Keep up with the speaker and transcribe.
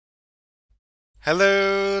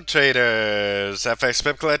Hello traders, FX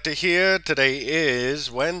Pip Collector here. Today is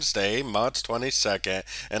Wednesday, March 22nd,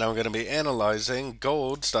 and I'm going to be analyzing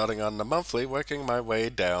gold starting on the monthly, working my way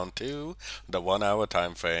down to the 1 hour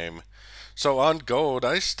time frame. So on gold,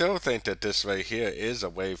 I still think that this right here is a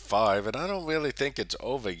wave 5, and I don't really think it's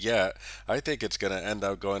over yet. I think it's going to end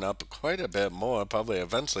up going up quite a bit more, probably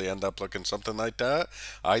eventually end up looking something like that.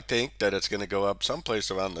 I think that it's going to go up someplace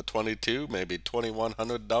around the 22, maybe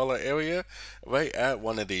 $2,100 area, right at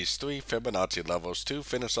one of these three Fibonacci levels to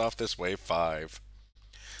finish off this wave 5.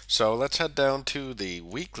 So let's head down to the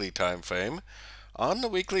weekly time frame. On the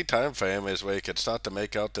weekly time frame is where you can start to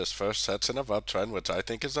make out this first section of uptrend, which I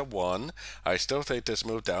think is a 1. I still think this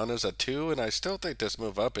move down is a 2, and I still think this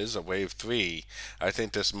move up is a wave 3. I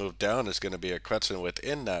think this move down is going to be a correction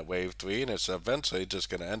within that wave 3, and it's eventually just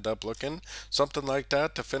going to end up looking something like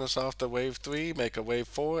that to finish off the wave 3, make a wave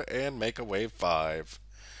 4, and make a wave 5.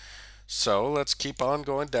 So let's keep on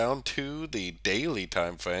going down to the daily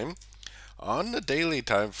time frame. On the daily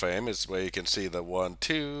time frame is where you can see the 1,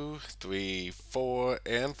 2, 3, 4,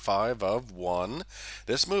 and 5 of 1.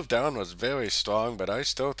 This move down was very strong, but I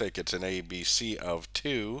still think it's an ABC of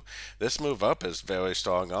 2. This move up is very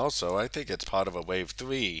strong also. I think it's part of a wave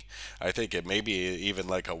 3. I think it may be even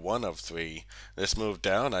like a 1 of 3. This move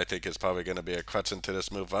down I think is probably going to be a correction to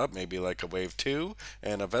this move up, maybe like a wave 2,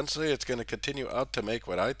 and eventually it's going to continue up to make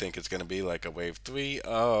what I think is going to be like a wave 3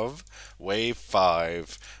 of wave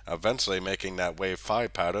 5. Eventually making that wave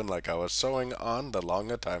 5 pattern like I was showing on the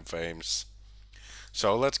longer time frames.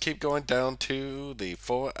 So let's keep going down to the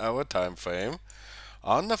 4-hour time frame.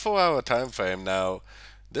 On the 4-hour time frame now,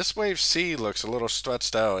 this wave C looks a little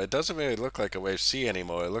stretched out. It doesn't really look like a wave C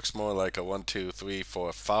anymore. It looks more like a 1, 2, 3,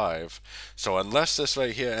 4, 5. So unless this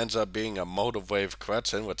right here ends up being a motive wave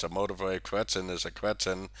correction, which a motive wave correction is a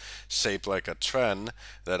correction shaped like a trend,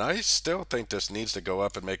 then I still think this needs to go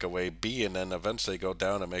up and make a wave B and then eventually go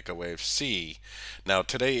down and make a wave C. Now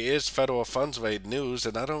today is federal funds rate news,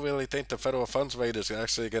 and I don't really think the federal funds rate is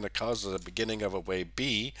actually going to cause the beginning of a wave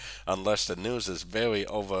B unless the news is very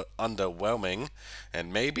underwhelming,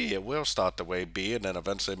 and maybe it will start the wave B and then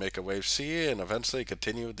eventually make a wave C and eventually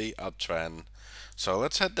continue the uptrend. So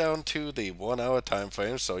let's head down to the 1-hour time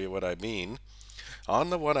frame, show you what I mean.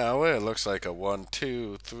 On the 1 hour, it looks like a 1,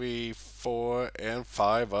 2, 3, 4, and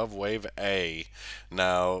 5 of wave A.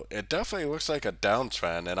 Now, it definitely looks like a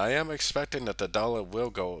downtrend, and I am expecting that the dollar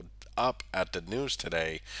will go up at the news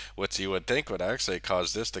today, which you would think would actually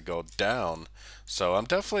cause this to go down. So I'm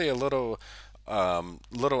definitely a little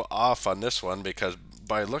off on this one, because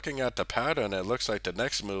by looking at the pattern, it looks like the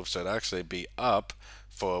next move should actually be up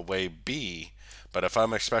for wave B. But if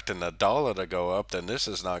I'm expecting the dollar to go up, then this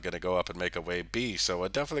is not going to go up and make a wave B. So we're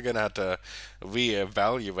definitely going to have to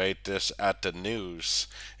reevaluate this at the news.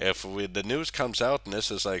 If the news comes out and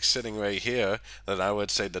this is like sitting right here, then I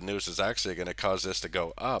would say the news is actually going to cause this to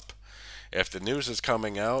go up. If the news is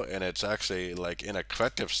coming out and it's actually like in a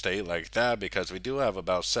corrective state like that, because we do have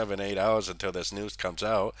about 7-8 hours until this news comes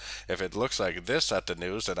out, if it looks like this at the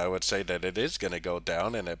news, then I would say that it is going to go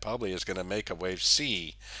down and it probably is going to make a wave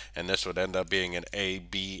C, and this would end up being an A,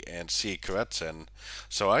 B, and C correction.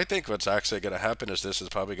 So I think what's actually going to happen is this is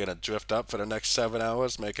probably going to drift up for the next 7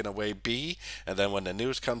 hours, making a wave B, and then when the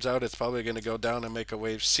news comes out, it's probably going to go down and make a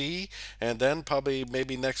wave C, and then probably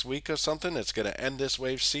maybe next week or something, it's going to end this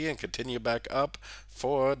wave C and continue back up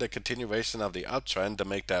for the continuation of the uptrend to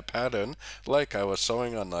make that pattern like I was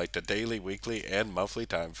showing on like the daily, weekly, and monthly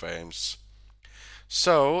time frames.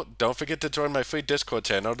 So don't forget to join my free Discord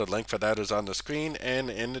channel. The link for that is on the screen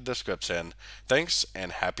and in the description. Thanks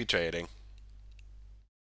and happy trading.